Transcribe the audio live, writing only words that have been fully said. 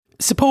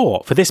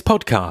Support for this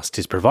podcast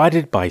is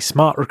provided by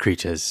Smart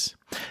Recruiters,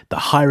 the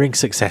hiring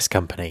success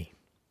company.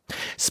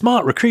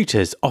 Smart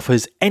Recruiters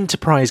offers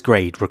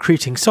enterprise-grade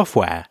recruiting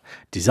software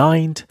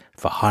designed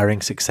for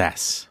hiring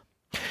success.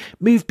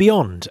 Move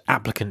beyond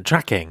applicant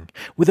tracking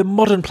with a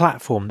modern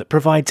platform that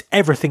provides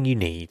everything you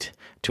need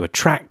to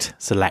attract,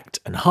 select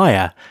and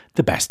hire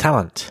the best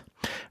talent.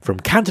 From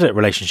candidate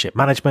relationship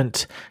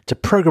management to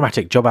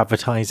programmatic job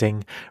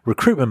advertising,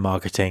 recruitment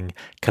marketing,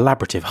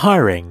 collaborative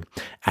hiring,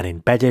 and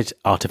embedded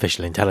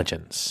artificial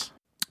intelligence.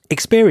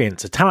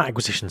 Experience a talent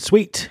acquisition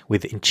suite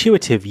with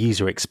intuitive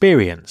user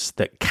experience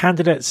that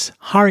candidates,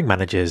 hiring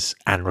managers,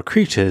 and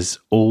recruiters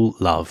all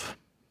love.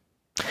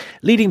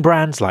 Leading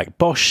brands like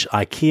Bosch,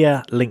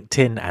 IKEA,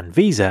 LinkedIn, and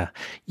Visa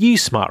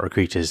use Smart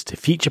Recruiters to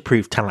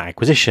future-proof talent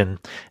acquisition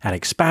and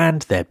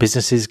expand their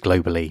businesses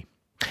globally.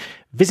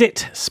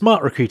 Visit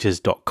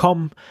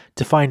smartrecruiters.com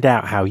to find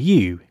out how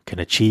you can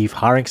achieve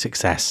hiring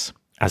success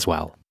as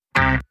well.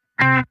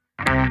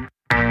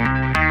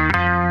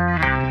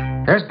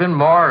 There's been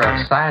more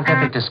of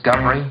scientific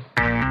discovery,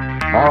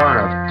 more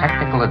of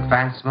technical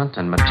advancement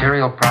and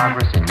material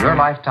progress in your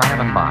lifetime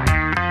and mine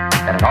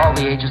than in all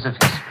the ages of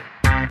history.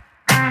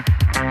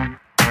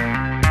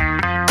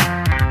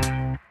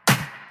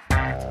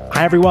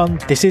 Hi everyone,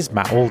 this is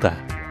Matt Alder.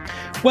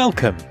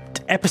 Welcome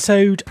to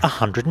episode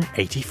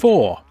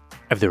 184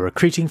 of the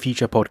Recruiting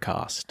Future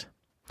podcast.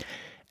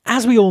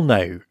 As we all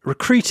know,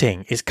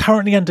 recruiting is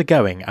currently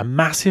undergoing a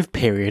massive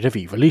period of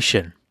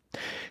evolution.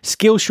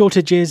 Skill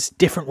shortages,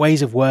 different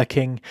ways of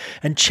working,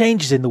 and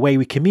changes in the way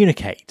we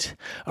communicate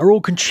are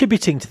all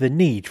contributing to the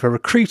need for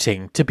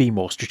recruiting to be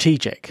more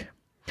strategic.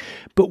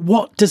 But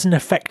what does an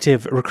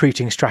effective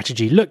recruiting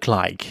strategy look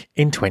like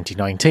in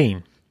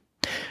 2019?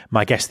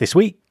 My guest this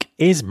week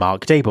is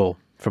Mark Dable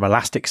from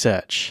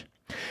Elasticsearch.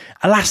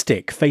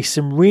 Elastic face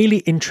some really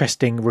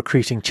interesting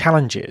recruiting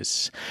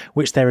challenges,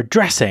 which they're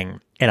addressing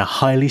in a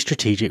highly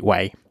strategic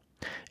way.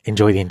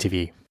 Enjoy the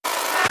interview.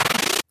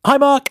 Hi,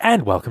 Mark,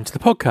 and welcome to the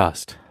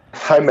podcast.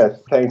 Hi,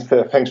 Matt. Thanks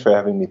for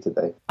having me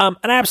today. An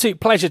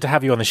absolute pleasure to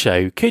have you on the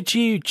show. Could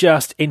you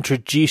just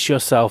introduce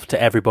yourself to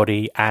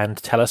everybody and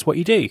tell us what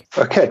you do?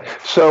 Okay,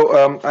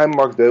 so I'm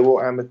Mark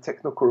Dable. I'm a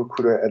technical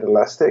recruiter at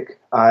Elastic.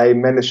 I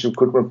manage the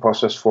recruitment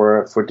process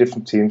for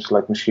different teams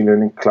like machine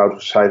learning,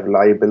 cloud site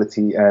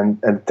reliability,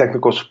 and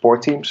technical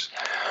support teams.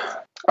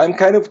 I'm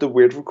kind of the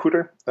weird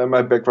recruiter.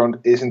 My background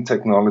is in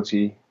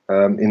technology.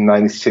 In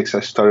 '96,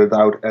 I started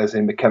out as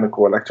a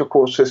mechanical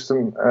electrical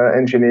system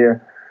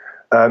engineer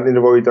in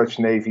the Royal Dutch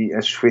Navy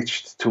and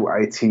switched to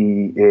IT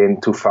in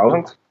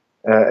 2000.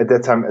 At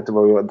that time at the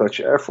Royal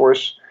Dutch Air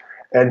Force,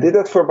 and did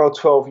that for about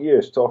 12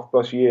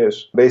 plus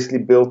years. Basically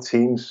built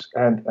teams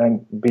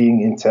and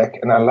being in tech.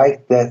 And I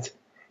like that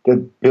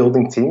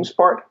building teams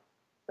part.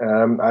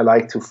 I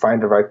like to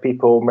find the right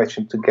people, match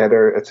them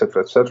together,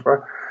 etc.,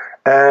 etc.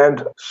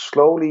 And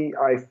slowly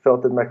I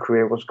felt that my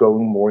career was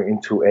going more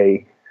into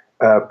a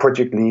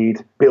project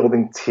lead,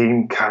 building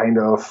team kind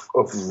of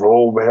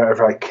role.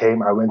 Wherever I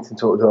came, I went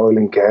into the oil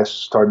and gas,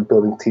 started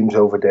building teams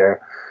over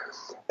there.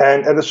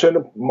 And at a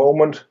certain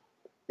moment,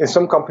 in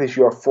some companies,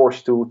 you are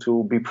forced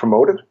to be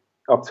promoted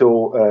up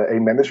to a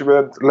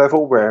management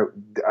level where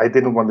I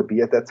didn't want to be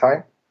at that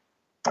time.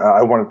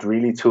 I wanted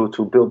really to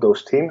build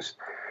those teams.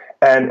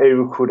 And a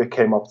recruiter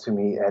came up to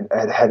me and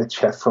had a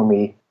chat for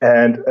me.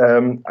 And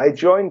I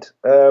joined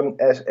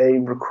as a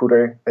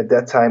recruiter at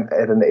that time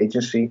at an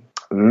agency.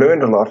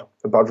 Learned a lot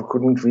about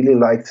recruitment, really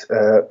liked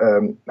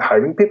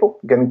hiring people,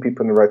 getting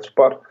people in the right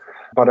spot,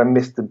 but I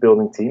missed the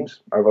building teams.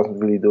 I wasn't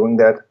really doing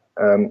that.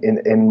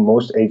 In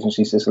most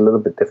agencies, it's a little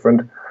bit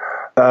different.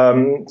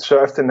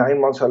 So after 9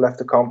 months, I left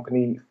the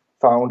company,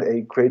 found a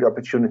great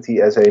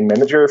opportunity as a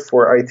manager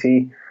for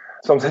IT.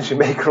 Sometimes you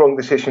make a wrong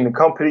decision in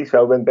companies, so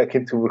I went back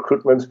into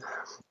recruitment,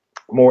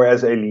 more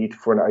as a lead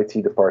for an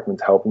IT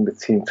department, helping the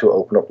team to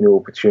open up new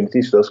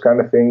opportunities, those kind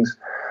of things.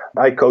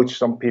 I coached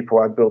some people,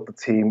 I built the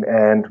team,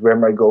 and where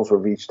my goals were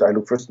reached, I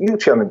looked for a new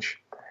challenge.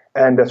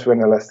 And that's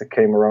when Elastic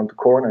came around the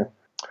corner.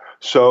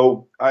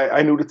 So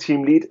I knew the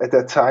team lead at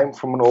that time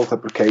from an old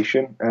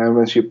application. And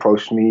when she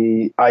approached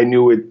me, I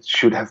knew it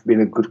should have been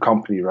a good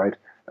company, right?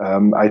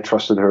 I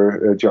trusted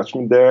her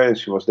judgment there, and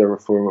she was there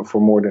for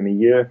more than a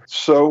year.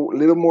 So a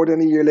little more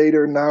than a year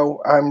later, now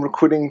I'm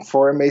recruiting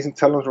for amazing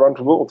talent around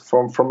the world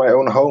from my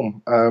own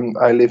home.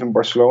 I live in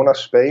Barcelona,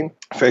 Spain,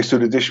 thanks to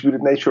the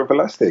distributed nature of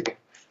Elastic.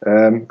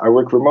 I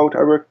work remote,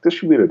 I work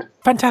distributed.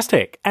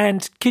 Fantastic.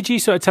 And could you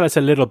sort of tell us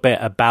a little bit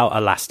about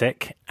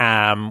Elastic,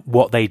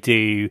 what they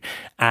do,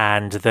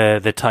 and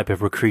the type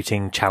of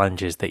recruiting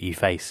challenges that you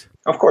face?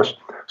 Of course.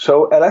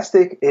 So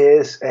Elastic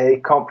is a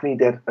company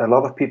that a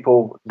lot of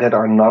people that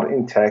are not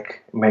in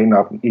tech may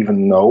not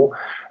even know,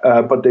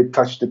 but they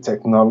touch the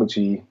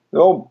technology,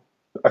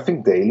 I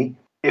think daily.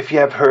 If you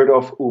have heard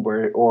of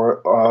Uber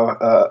or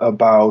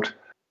about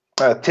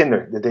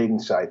Tinder, the dating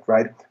site,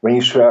 right? When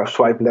you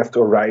swipe left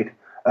or right,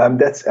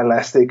 that's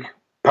Elastic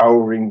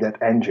powering that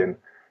engine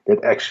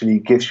that actually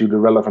gives you the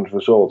relevant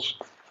results.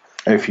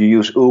 If you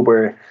use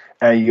Uber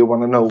and you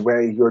want to know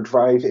where your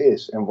drive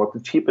is and what the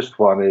cheapest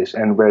one is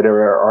and where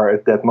there are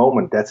at that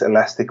moment. That's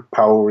Elastic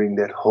powering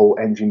that whole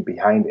engine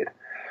behind it.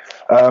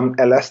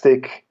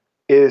 Elastic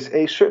is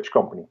a search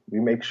company. We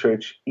make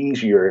search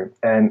easier,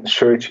 and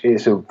search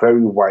is a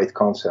very wide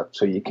concept,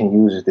 so you can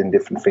use it in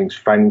different things,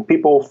 finding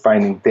people,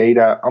 finding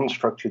data,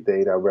 unstructured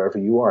data, wherever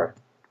you are.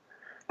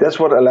 That's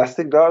what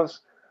Elastic does.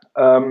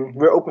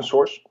 We're open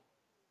source.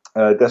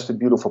 That's the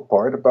beautiful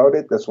part about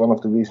it. That's one of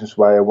the reasons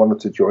why I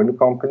wanted to join the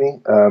company.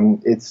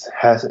 It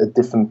has a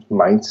different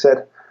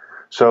mindset.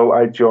 So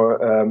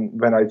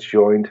when I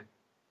joined,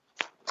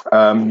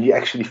 you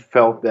actually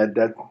felt that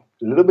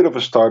a little bit of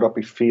a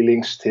startup-y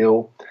feeling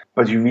still,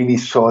 but you really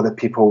saw that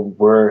people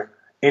were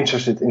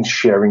interested in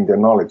sharing their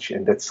knowledge.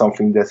 And that's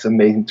something that's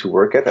amazing to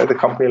work at a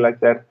company like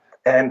that.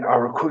 And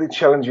our recruiting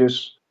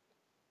challenges,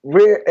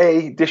 we're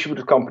a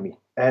distributed company,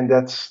 and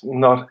that's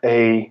not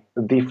a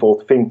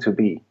default thing to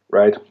be.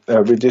 Right,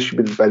 we're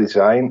distributed by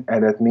design,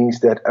 and that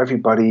means that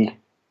everybody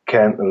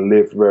can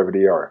live wherever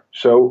they are.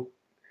 So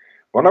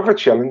one of our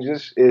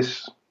challenges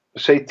is,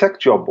 say,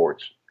 tech job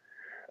boards.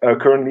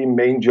 Currently,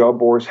 main job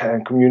boards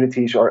and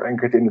communities are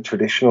anchored in the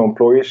traditional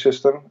employer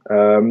system.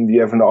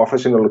 You have an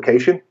office in a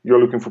location,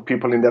 you're looking for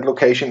people in that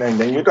location, and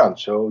then you're done.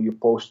 So your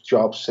post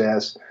job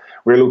says,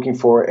 we're looking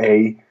for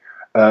a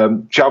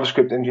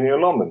JavaScript engineer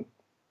in London.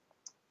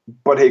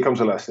 But here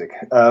comes Elastic.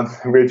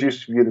 We're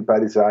distributed by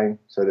design,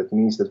 so that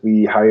means that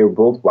we hire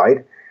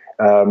worldwide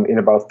in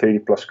about 30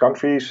 plus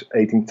countries,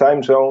 18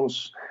 time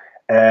zones,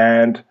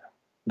 and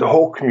the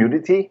whole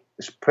community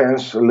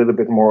spans a little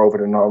bit more over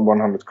than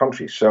 100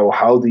 countries. So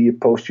how do you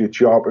post your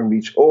job and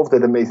reach all of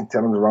that amazing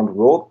talent around the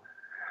world?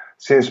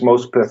 Since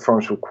most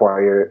platforms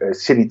require a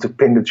city to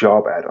pin the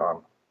job ad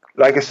on.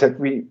 Like I said,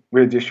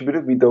 we're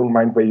distributed. We don't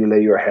mind where you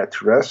lay your head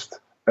to rest.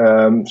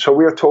 So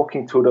we are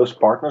talking to those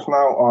partners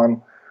now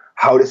on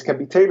how this can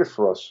be tailored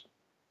for us.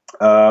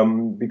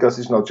 Because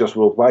it's not just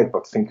worldwide,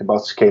 but think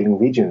about scaling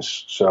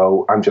regions.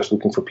 So I'm just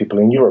looking for people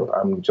in Europe.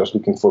 I'm just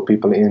looking for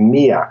people in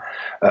MEA,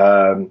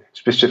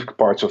 specific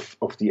parts of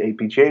the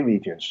APJ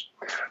regions,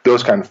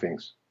 those kind of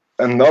things.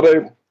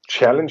 Another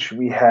challenge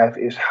we have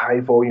is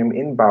high volume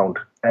inbound.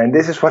 And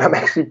this is what I'm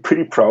actually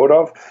pretty proud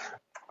of.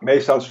 It may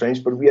sound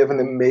strange, but we have an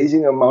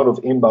amazing amount of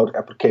inbound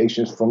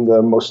applications from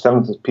the most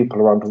talented people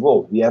around the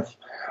world. We have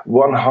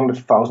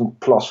 100,000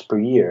 plus per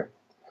year.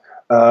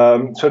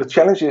 So the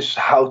challenge is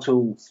how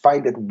to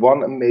find that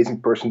one amazing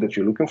person that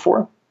you're looking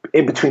for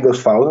in between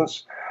those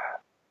thousands,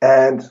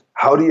 and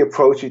how do you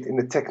approach it in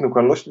a technical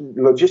and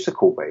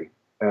logistical way.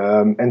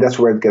 And that's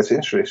where it gets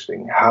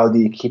interesting. How do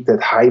you keep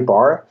that high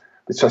bar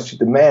with such a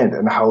demand,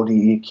 and how do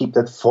you keep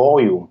that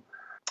volume?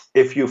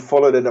 If you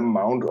follow that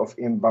amount of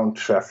inbound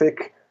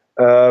traffic,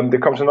 there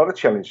comes another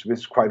challenge, which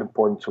is quite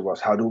important to us.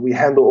 How do we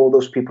handle all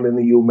those people in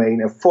a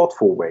humane and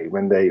thoughtful way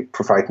when they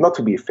provide not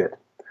to be a fit?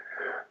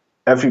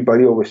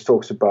 Everybody always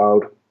talks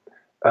about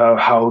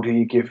how do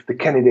you give the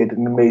candidate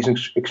an amazing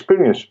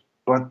experience.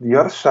 But the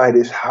other side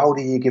is, how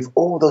do you give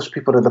all those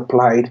people that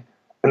applied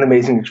an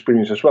amazing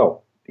experience as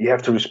well? You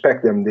have to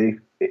respect them.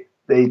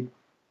 They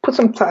put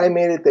some time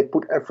in it. They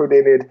put effort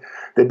in it.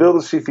 They build a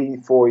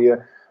CV for you.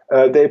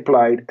 They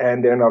applied,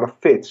 and they're not a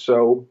fit.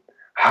 So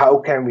how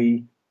can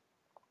we,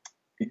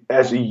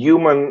 as a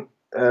human,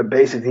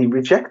 basically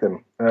reject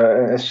them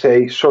and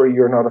say, sorry,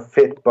 you're not a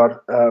fit,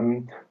 but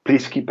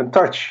please keep in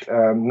touch.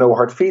 No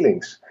hard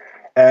feelings.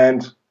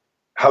 And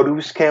how do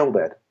we scale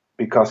that?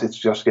 Because it's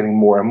just getting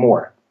more and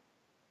more.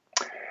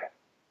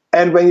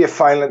 And when you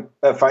finally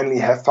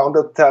have found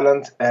that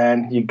talent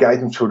and you guide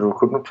them through the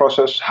recruitment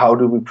process, how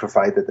do we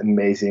provide that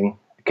amazing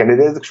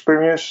candidate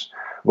experience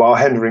while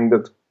handling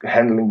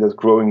that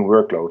growing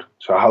workload?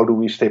 So how do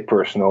we stay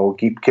personal,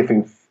 keep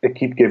giving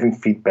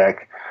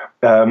feedback,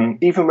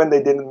 even when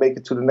they didn't make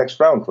it to the next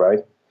round, right?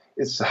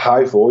 It's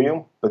high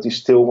volume, but you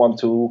still want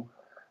to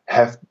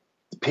have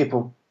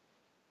people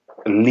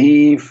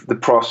leave the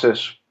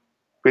process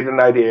with an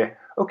idea.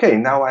 Okay,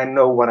 now I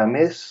know what I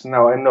missed.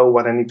 Now I know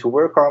what I need to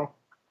work on.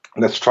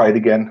 Let's try it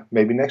again,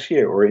 maybe next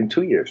year or in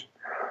 2 years.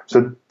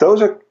 So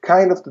those are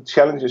kind of the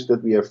challenges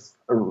that we have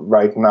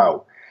right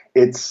now.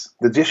 It's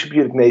the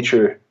distributed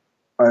nature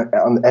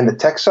and the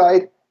tech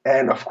side,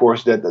 and of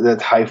course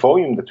that high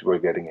volume that we're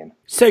getting in.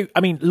 So,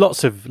 I mean,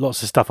 lots of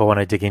stuff I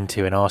want to dig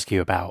into and ask you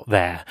about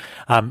there.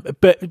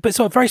 But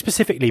sort of very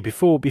specifically,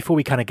 before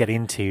we kind of get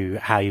into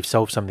how you've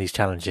solved some of these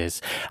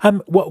challenges,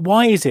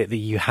 why is it that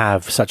you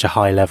have such a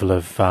high level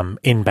of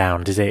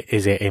inbound? Is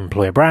it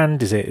employer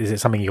brand? Is it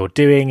something you're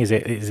doing? Is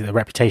it the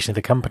reputation of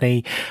the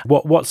company?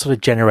 What's sort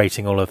of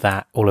generating all of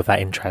that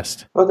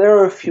interest? Well, there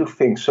are a few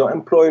things. So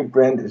employer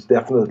brand is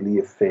definitely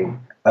a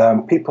thing.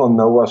 People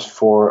know us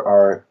for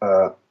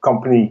our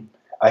company,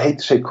 I hate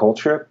to say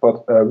culture,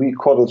 but we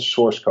call it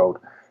source code.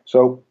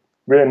 So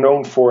we're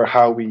known for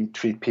how we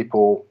treat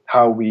people,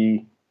 how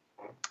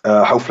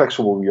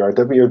flexible we are,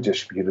 that we are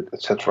distributed,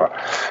 etc.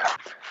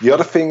 The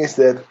other thing is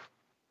that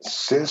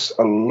since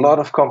a lot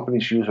of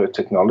companies use our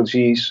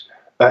technologies,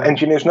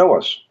 engineers know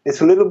us.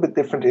 It's a little bit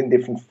different in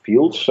different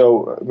fields.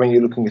 So when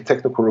you're looking at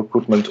technical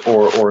recruitment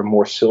or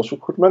more sales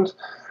recruitment,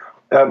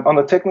 On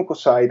the technical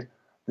side,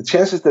 the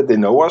chances that they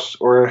know us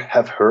or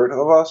have heard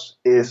of us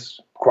is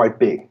quite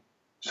big.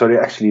 So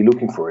they're actually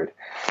looking for it.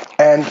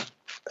 And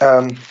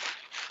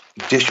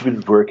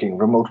distributed working,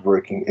 remote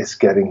working is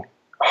getting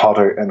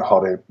hotter and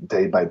hotter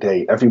day by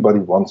day. Everybody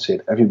wants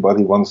it.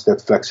 Everybody wants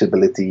that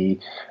flexibility.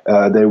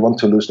 They want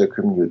to lose their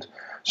commute.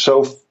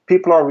 So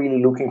people are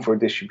really looking for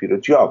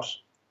distributed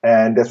jobs.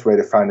 And that's where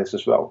they find us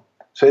as well.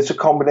 So it's a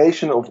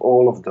combination of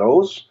all of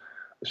those.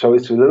 So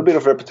it's a little bit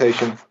of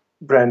reputation,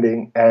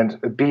 branding, and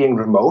being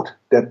remote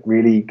that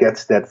really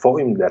gets that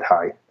volume that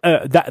high.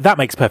 That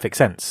makes perfect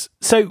sense.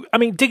 So, I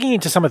mean, digging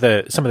into some of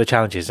the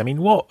challenges. I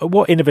mean,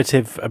 what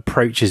innovative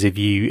approaches have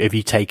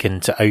you taken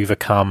to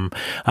overcome,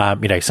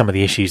 some of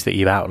the issues that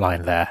you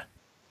outlined there?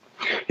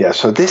 Yeah.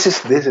 So this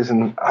is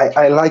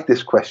I like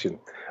this question.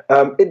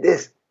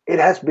 It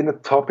has been a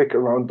topic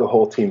around the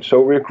whole team.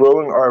 So we're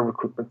growing our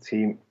recruitment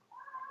team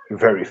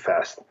very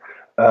fast.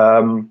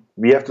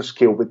 We have to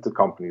scale with the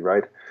company,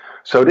 right?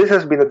 So this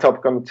has been a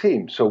topic on the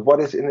team. So what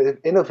is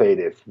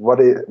innovative?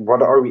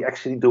 What are we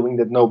actually doing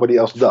that nobody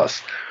else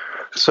does?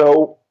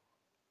 So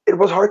it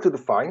was hard to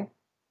define.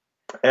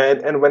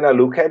 And when I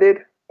look at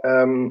it,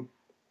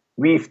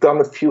 we've done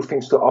a few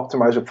things to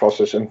optimize the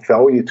process and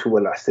value to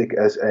Elastic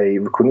as a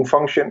recruiting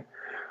function.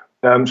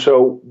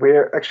 So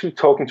we're actually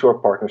talking to our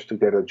partners to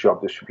get a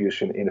job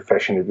distribution in a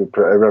fashion that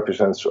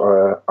represents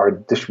our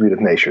distributed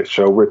nature.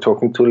 So we're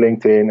talking to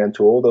LinkedIn and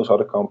to all those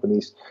other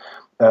companies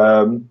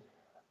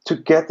to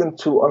get them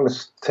to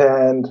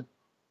understand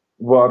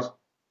what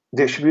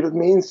distributed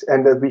means,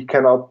 and that we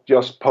cannot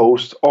just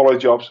post all our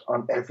jobs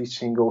on every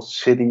single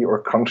city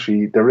or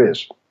country there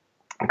is,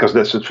 because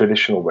that's the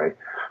traditional way.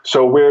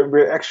 So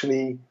we're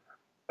actually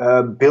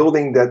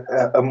building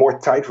that a more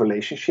tight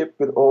relationship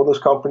with all those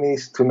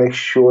companies to make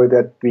sure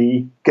that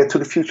we get to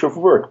the future of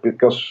work,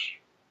 because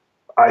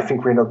I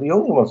think we're not the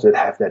only ones that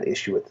have that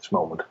issue at this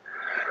moment.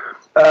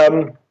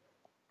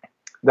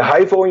 The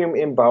high volume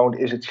inbound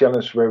is a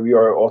challenge where we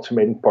are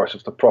automating parts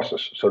of the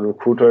process. So the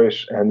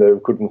recruiters and the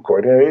recruitment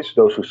coordinators,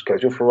 those who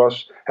schedule for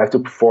us, have to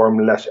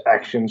perform less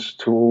actions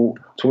to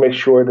make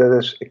sure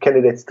that a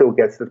candidate still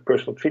gets that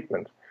personal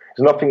treatment.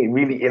 There's nothing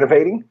really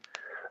innovating.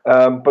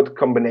 But the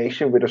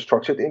combination with a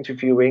structured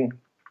interviewing,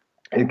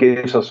 it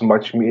gives us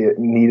much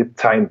needed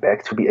time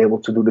back to be able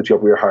to do the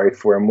job we are hired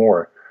for and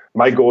more.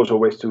 My goal is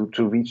always to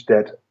reach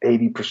that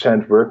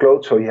 80%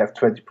 workload, so you have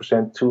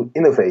 20% to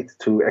innovate,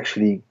 to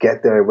actually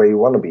get there where you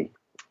want to be.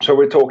 So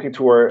we're talking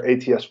to our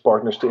ATS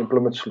partners to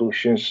implement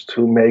solutions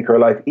to make our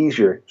life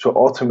easier, so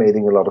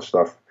automating a lot of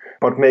stuff,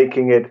 but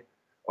making it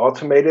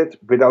automated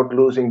without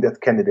losing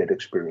that candidate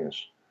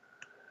experience.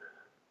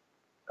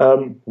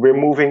 We're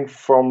moving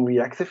from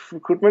reactive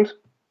recruitment.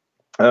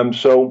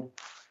 So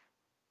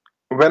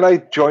when I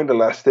joined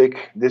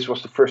Elastic, this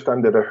was the first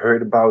time that I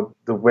heard about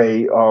the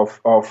way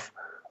of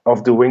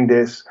doing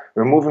this.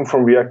 We're moving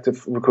from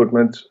reactive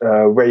recruitment,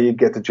 where you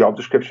get the job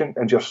description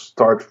and just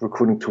start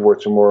recruiting,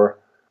 towards a more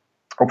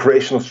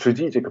operational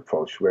strategic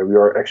approach, where we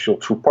are actual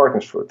true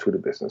partners to the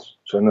business.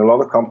 So in a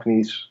lot of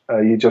companies,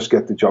 you just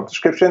get the job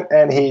description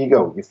and here you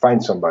go, you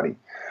find somebody.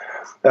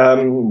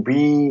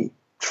 We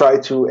try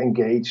to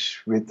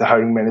engage with the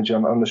hiring manager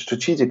on the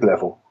strategic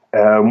level,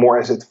 more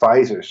as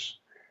advisors.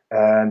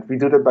 And we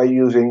do that by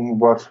using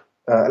what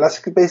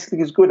Elastic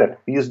basically is good at.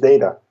 We use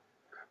data.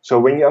 So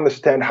when you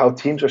understand how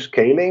teams are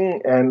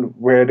scaling and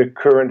where the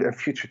current and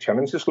future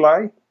challenges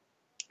lie,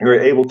 you're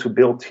able to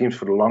build teams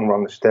for the long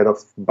run instead of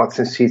butts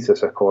and seats,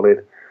 as I call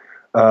it.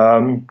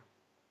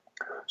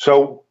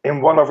 So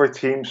in one of our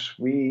teams,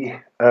 we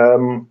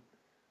are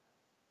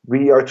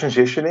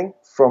transitioning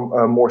from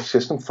a more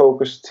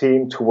system-focused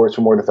team towards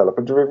a more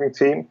developer-driven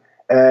team.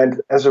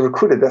 And as a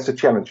recruiter, that's a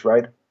challenge,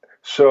 right?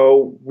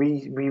 So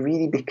we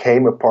really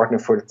became a partner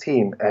for the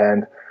team,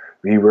 and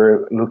we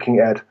were looking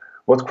at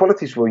what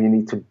qualities will you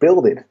need to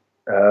build it?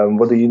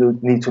 What do you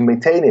need to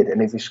maintain it?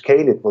 And if you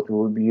scale it, what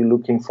will you be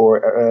looking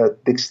for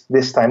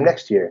this time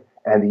next year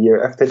and the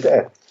year after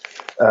that?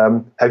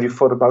 Have you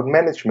thought about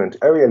management,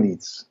 area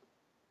leads?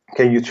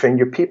 Can you train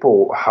your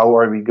people? How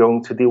are we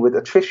going to deal with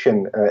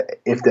attrition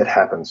if that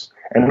happens?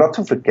 And not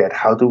to forget,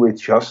 how do we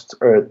adjust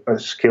a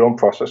skill and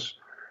process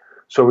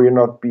so we're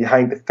not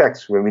behind the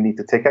facts when we need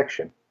to take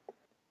action?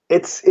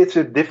 It's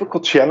a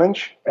difficult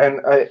challenge, and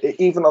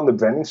even on the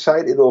branding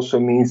side, it also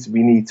means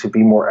we need to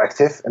be more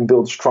active and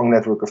build a strong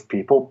network of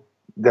people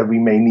that we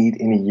may need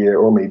in a year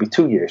or maybe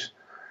 2 years.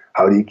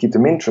 How do you keep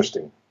them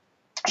interesting?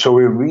 So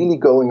we're really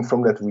going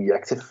from that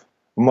reactive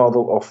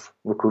model of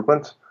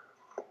recruitment.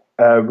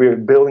 We're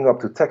building up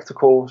to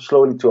tactical,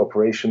 slowly to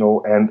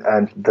operational,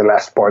 and the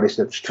last part is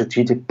that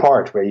strategic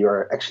part where you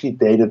are actually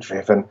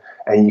data-driven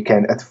and you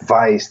can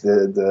advise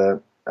the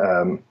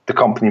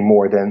company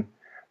more than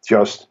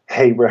just,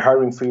 hey, we're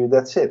hiring for you,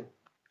 that's it.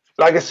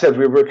 Like I said,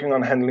 we're working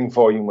on handling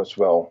volume as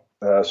well.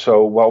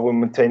 So while we're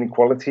maintaining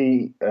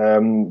quality,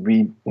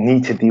 we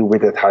need to deal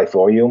with that high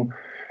volume.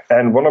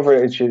 And one of our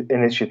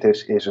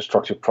initiatives is a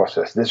structured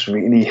process. This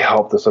really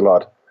helped us a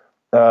lot.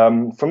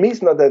 For me,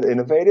 it's not that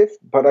innovative,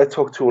 but I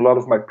talk to a lot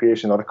of my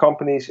peers in other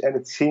companies, and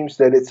it seems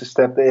that it's a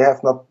step they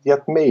have not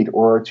yet made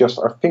or just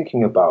are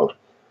thinking about.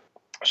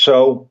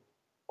 So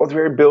what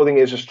we're building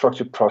is a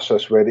structured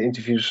process where the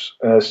interviews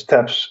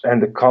steps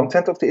and the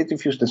content of the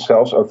interviews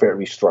themselves are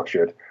very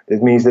structured.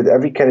 That means that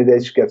every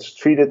candidate gets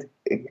treated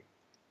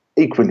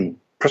equally,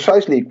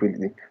 precisely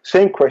equally.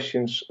 Same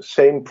questions,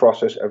 same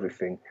process,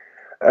 everything.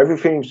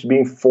 Everything's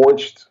being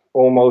forged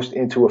almost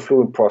into a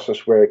fluent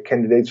process where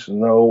candidates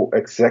know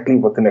exactly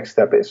what the next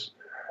step is.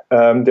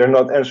 They're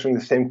not answering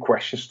the same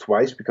questions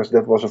twice, because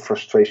that was a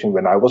frustration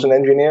when I was an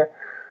engineer,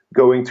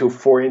 going to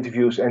 4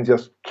 interviews and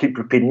just keep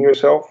repeating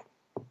yourself.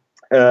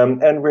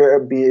 And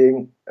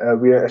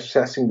we're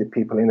assessing the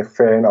people in a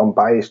fair and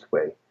unbiased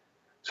way.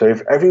 So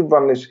if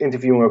everyone is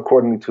interviewing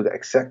according to the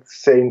exact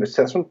same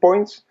assessment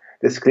points,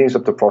 this cleans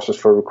up the process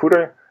for a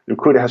recruiter. The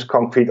recruiter has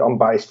concrete,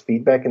 unbiased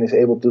feedback and is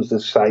able to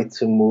decide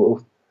to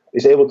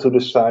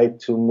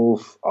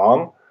move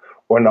on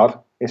or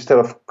not, instead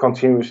of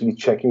continuously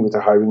checking with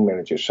the hiring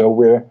manager. So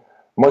we're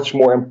much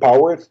more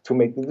empowered to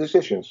make the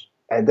decisions.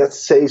 And that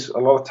saves a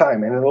lot of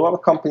time. And in a lot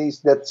of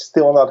companies, that's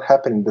still not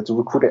happening, that the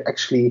recruiter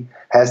actually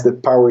has the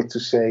power to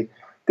say,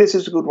 this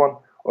is a good one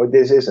or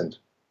this isn't.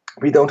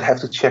 We don't have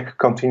to check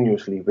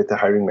continuously with the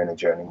hiring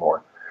manager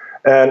anymore.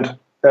 And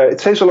it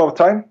saves a lot of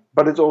time,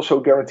 but it also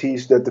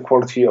guarantees that the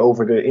quality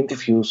over the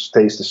interviews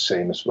stays the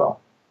same as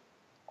well.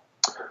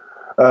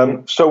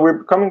 So we're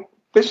becoming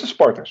business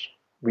partners.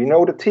 We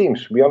know the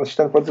teams. We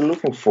understand what they're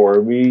looking for.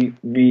 We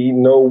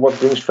know what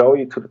brings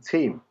value to the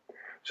team.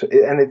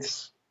 And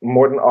it's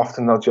more than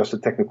often not just a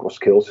technical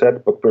skill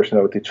set, but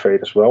personality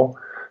trait as well.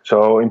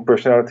 So in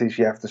personalities,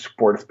 you have the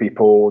supportive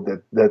people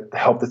that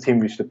help the team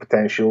reach the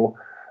potential.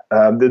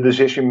 The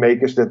decision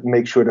makers that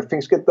make sure that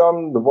things get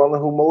done, the one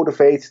who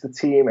motivates the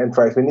team and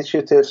drives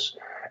initiatives,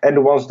 and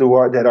the ones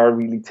that are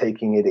really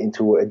taking it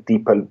into a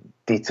deeper,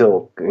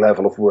 detailed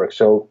level of work.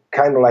 So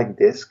kind of like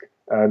DISC.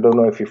 I don't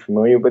know if you're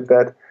familiar with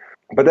that,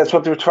 but that's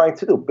what we're trying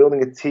to do.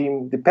 Building a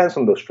team depends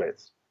on those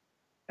traits.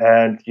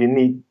 And you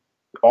need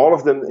all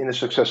of them in a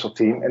successful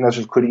team. And as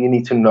a recruiter, you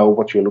need to know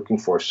what you're looking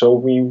for. So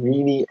we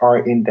really are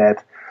in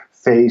that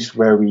phase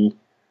where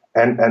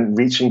and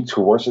reaching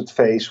towards that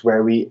phase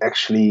where we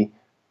actually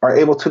are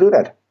able to do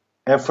that.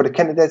 And for the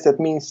candidates, that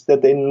means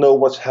that they know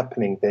what's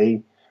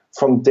happening.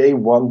 From day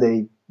one,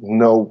 they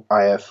know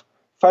I have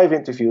 5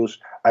 interviews.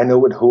 I know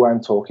with who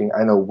I'm talking.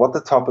 I know what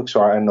the topics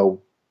are. I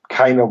know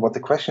kind of what the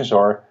questions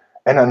are.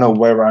 And I know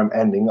where I'm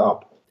ending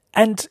up.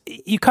 And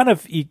you kind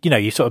of,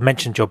 you sort of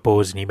mentioned job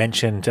boards and you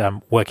mentioned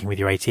working with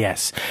your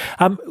ATS.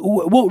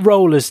 What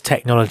role has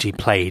technology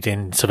played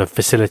in sort of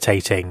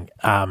facilitating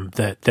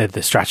the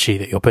strategy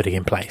that you're putting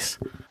in place?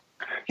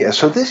 Yeah,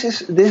 so this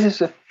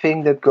is a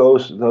thing that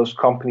goes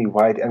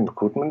company-wide and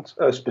recruitment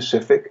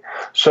specific.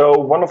 So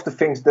one of the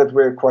things that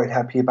we're quite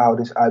happy about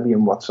is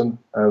IBM Watson.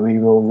 We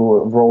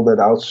will roll that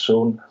out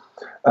soon.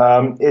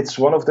 It's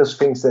one of those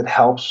things that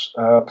helps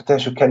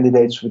potential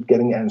candidates with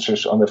getting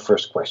answers on their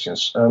first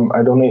questions.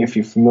 I don't know if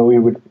you're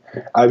familiar with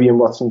IBM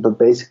Watson, but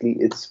basically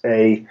it's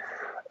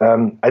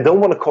I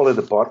don't want to call it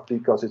a bot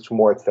because it's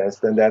more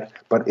advanced than that.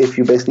 But if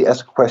you basically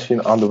ask a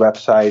question on the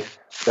website,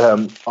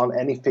 on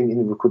anything in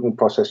the recruitment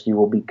process, you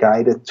will be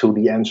guided to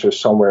the answer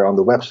somewhere on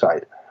the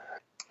website.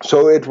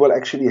 So it will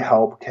actually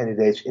help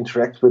candidates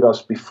interact with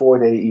us before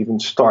they even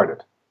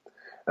started,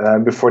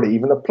 before they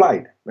even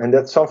applied. And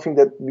that's something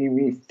that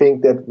we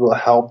think that will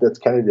help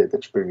that candidate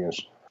experience.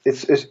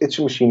 It's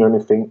a machine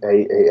learning thing,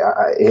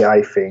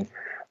 AI thing.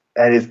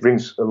 And it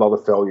brings a lot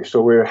of value.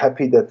 So we're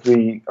happy that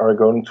we are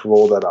going to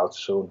roll that out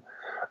soon.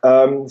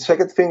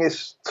 Second thing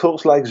is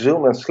tools like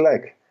Zoom and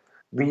Slack.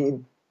 We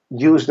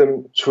use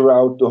them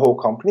throughout the whole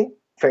company.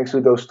 Thanks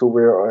to those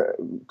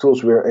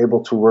tools, we're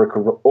able to work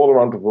all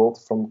around the world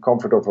from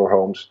comfort of our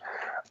homes.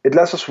 It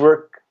lets us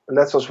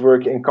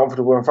work in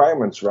comfortable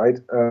environments, right?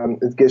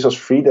 It gives us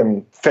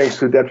freedom. Thanks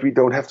to that, we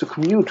don't have to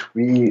commute.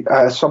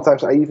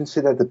 Sometimes I even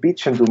sit at the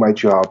beach and do my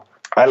job.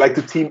 I like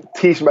to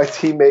tease my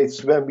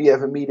teammates when we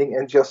have a meeting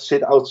and just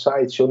sit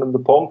outside, show them the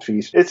palm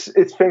trees. It's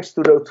thanks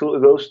to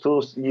those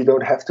tools you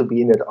don't have to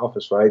be in that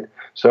office, right?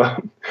 So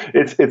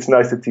it's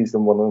nice to tease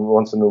them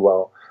once in a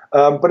while.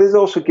 But it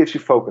also gives you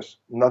focus,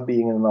 not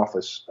being in an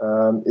office.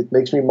 It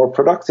makes me more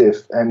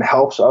productive and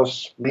helps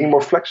us be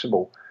more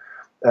flexible.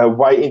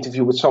 Why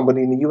interview with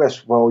somebody in the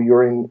US while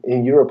you're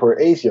in Europe or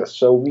Asia?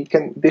 So we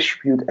can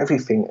distribute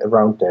everything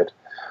around that.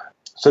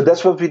 So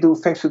that's what we do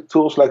thanks to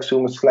tools like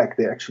Zoom and Slack.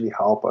 They actually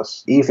help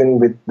us, even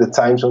with the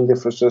time zone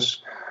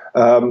differences.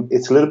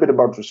 It's a little bit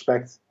about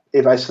respect.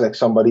 If I select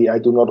somebody, I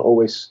do not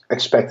always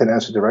expect an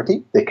answer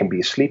directly. They can be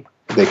asleep,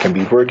 they can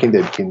be working,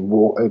 they can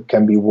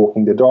be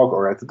walking the dog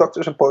or at the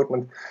doctor's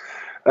appointment.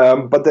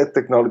 But that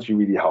technology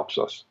really helps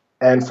us.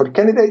 And for the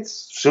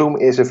candidates, Zoom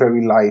is a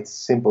very light,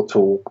 simple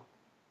tool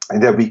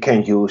that we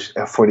can use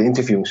for the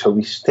interviewing. So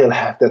we still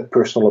have that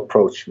personal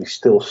approach. We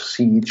still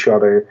see each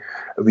other.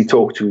 We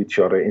talk to each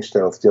other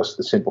instead of just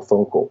a simple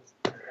phone call.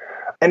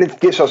 And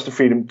it gives us the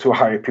freedom to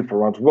hire people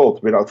around the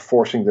world without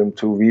forcing them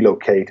to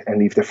relocate and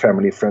leave their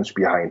family and friends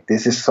behind.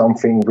 This is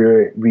something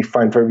we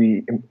find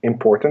very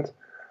important.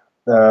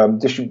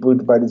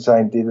 Distributed by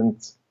Design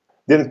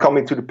didn't come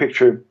into the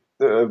picture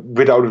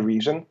without a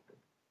reason.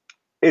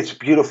 It's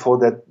beautiful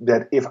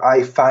that if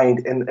I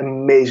find an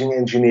amazing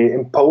engineer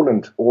in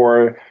Poland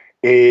or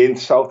in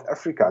South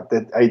Africa,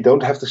 that I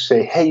don't have to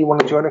say, hey, you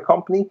want to join a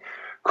company?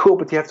 Cool,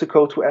 but you have to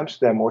go to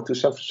Amsterdam or to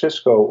San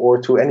Francisco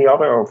or to any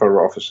other of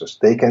our offices.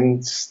 They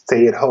can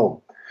stay at home.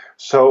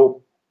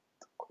 So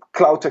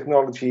cloud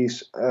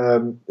technologies,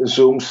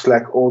 Zoom,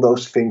 Slack, all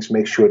those things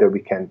make sure that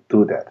we can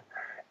do that.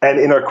 And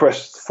in our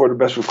quest for the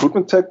best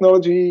recruitment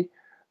technology,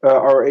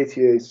 our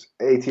ATS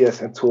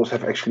and tools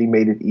have actually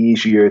made it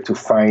easier to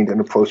find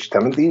and approach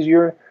talent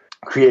easier,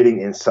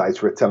 creating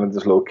insights where talent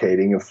is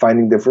locating and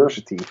finding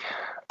diversity.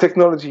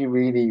 Technology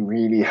really,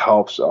 really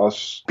helps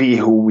us be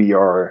who we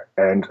are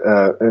and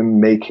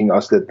making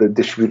us the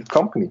distributed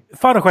company.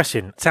 Final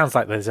question. Sounds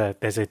like there's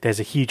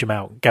a huge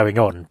amount going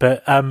on,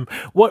 but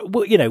what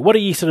are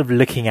you sort of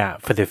looking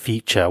at for the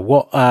future?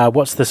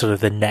 What's the sort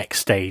of the next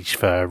stage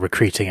for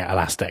recruiting at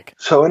Elastic?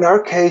 So in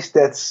our case,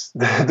 that's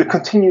the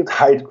continued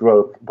high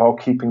growth while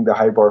keeping the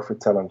high bar for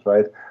talent.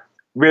 Right?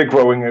 We're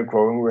growing and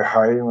growing. We're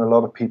hiring a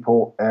lot of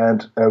people,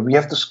 and we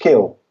have to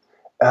scale.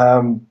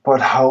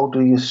 But how do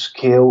you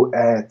scale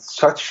at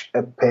such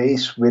a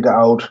pace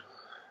without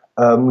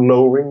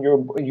lowering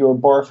your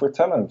bar for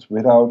talent,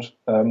 without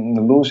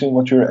losing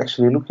what you're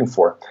actually looking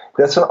for?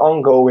 That's an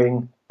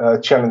ongoing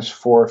challenge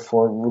for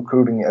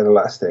recruiting at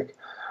Elastic.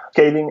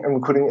 Scaling and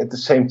recruiting at the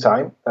same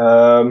time.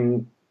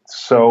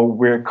 So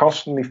we're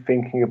constantly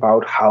thinking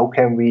about how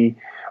can we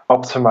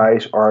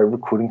optimize our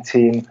recruiting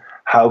team?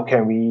 How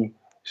can we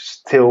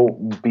still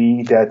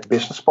be that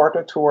business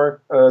partner to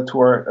our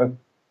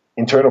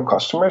internal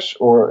customers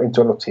or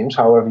internal teams,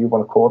 however you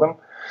want to call them,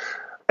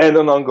 and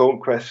an ongoing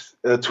quest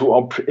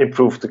to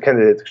improve the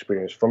candidate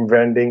experience from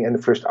branding and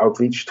the first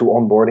outreach to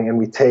onboarding and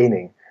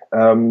retaining.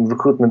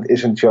 Recruitment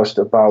isn't just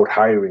about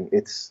hiring.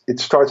 It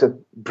starts at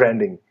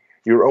branding,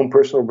 your own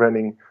personal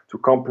branding to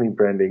company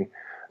branding,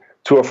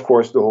 to, of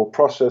course, the whole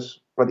process,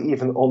 but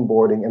even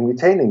onboarding and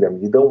retaining them.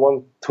 You don't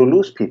want to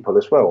lose people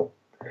as well.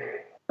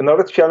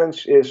 Another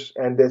challenge is,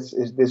 and this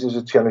is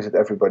a challenge that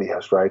everybody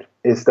has, right?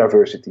 It's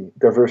diversity.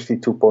 Diversity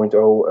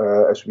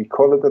 2.0, as we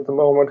call it at the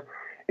moment.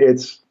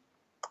 It's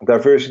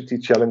diversity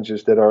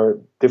challenges that are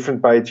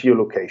different by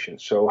geolocation.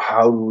 So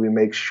how do we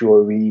make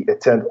sure we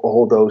attend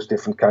all those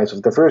different kinds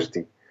of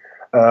diversity?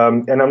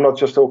 And I'm not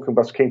just talking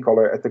about skin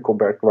color, ethical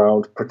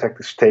background,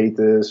 protected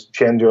status,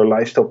 gender,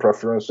 lifestyle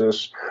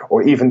preferences,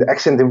 or even the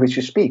accent in which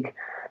you speak.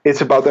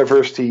 It's about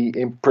diversity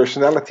in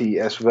personality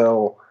as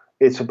well.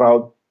 It's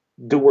about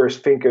doers,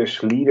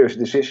 thinkers, leaders,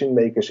 decision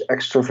makers,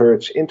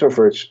 extroverts,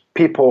 introverts,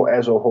 people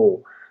as a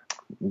whole.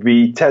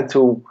 We tend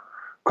to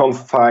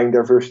confine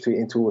diversity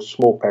into a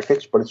small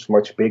package, but it's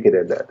much bigger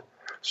than that.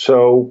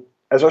 So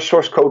as our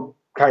source code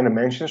kind of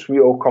mentions, we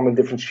all come in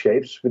different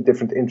shapes with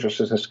different interests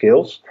and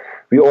skills.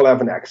 We all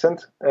have an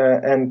accent,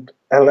 and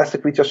at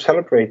Elastic we just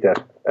celebrate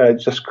that.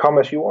 Just come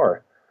as you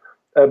are.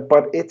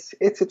 But it's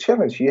a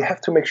challenge. You have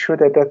to make sure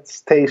that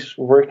stays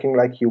working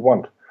like you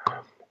want.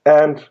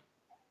 And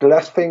the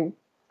last thing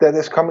that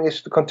is coming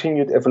is the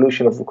continued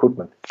evolution of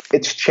recruitment.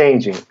 It's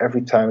changing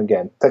every time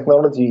again.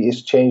 Technology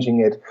is changing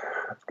it.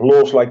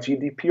 Laws like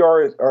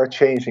GDPR are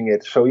changing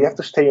it. So you have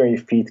to stay on your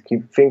feet,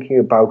 keep thinking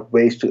about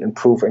ways to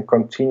improve and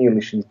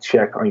continuously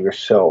check on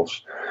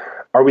yourselves.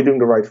 Are we doing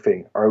the right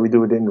thing? Are we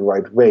doing it in the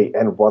right way?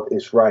 And what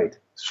is right?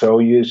 So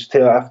you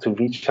still have to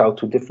reach out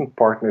to different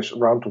partners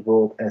around the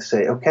world and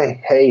say,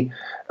 okay, hey,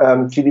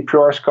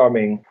 GDPR is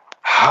coming.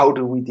 How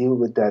do we deal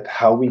with that?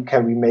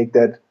 Can we make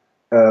that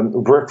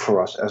work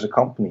for us as a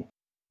company?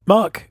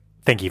 Mark,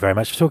 thank you very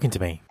much for talking to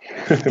me.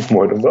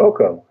 More than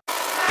welcome.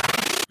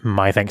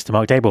 My thanks to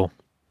Mark Dable.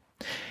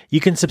 You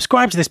can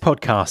subscribe to this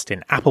podcast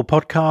in Apple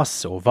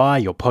Podcasts or via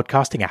your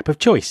podcasting app of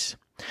choice.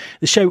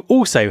 The show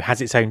also has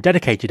its own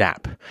dedicated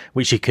app,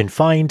 which you can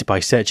find by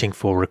searching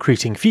for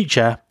Recruiting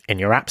Future in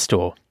your App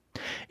Store.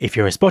 If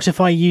you're a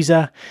Spotify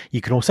user,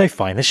 you can also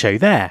find the show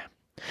there.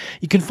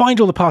 You can find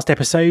all the past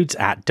episodes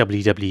at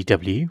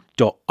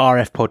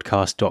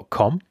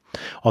www.rfpodcast.com.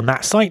 On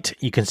that site,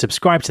 you can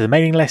subscribe to the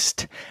mailing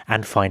list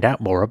and find out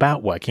more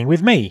about working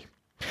with me.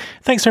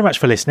 Thanks very much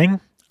for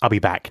listening. I'll be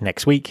back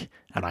next week,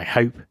 and I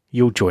hope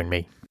you'll join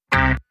me.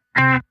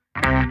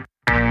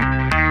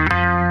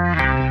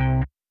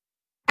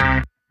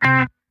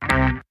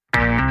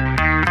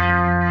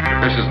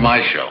 This is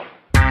my show.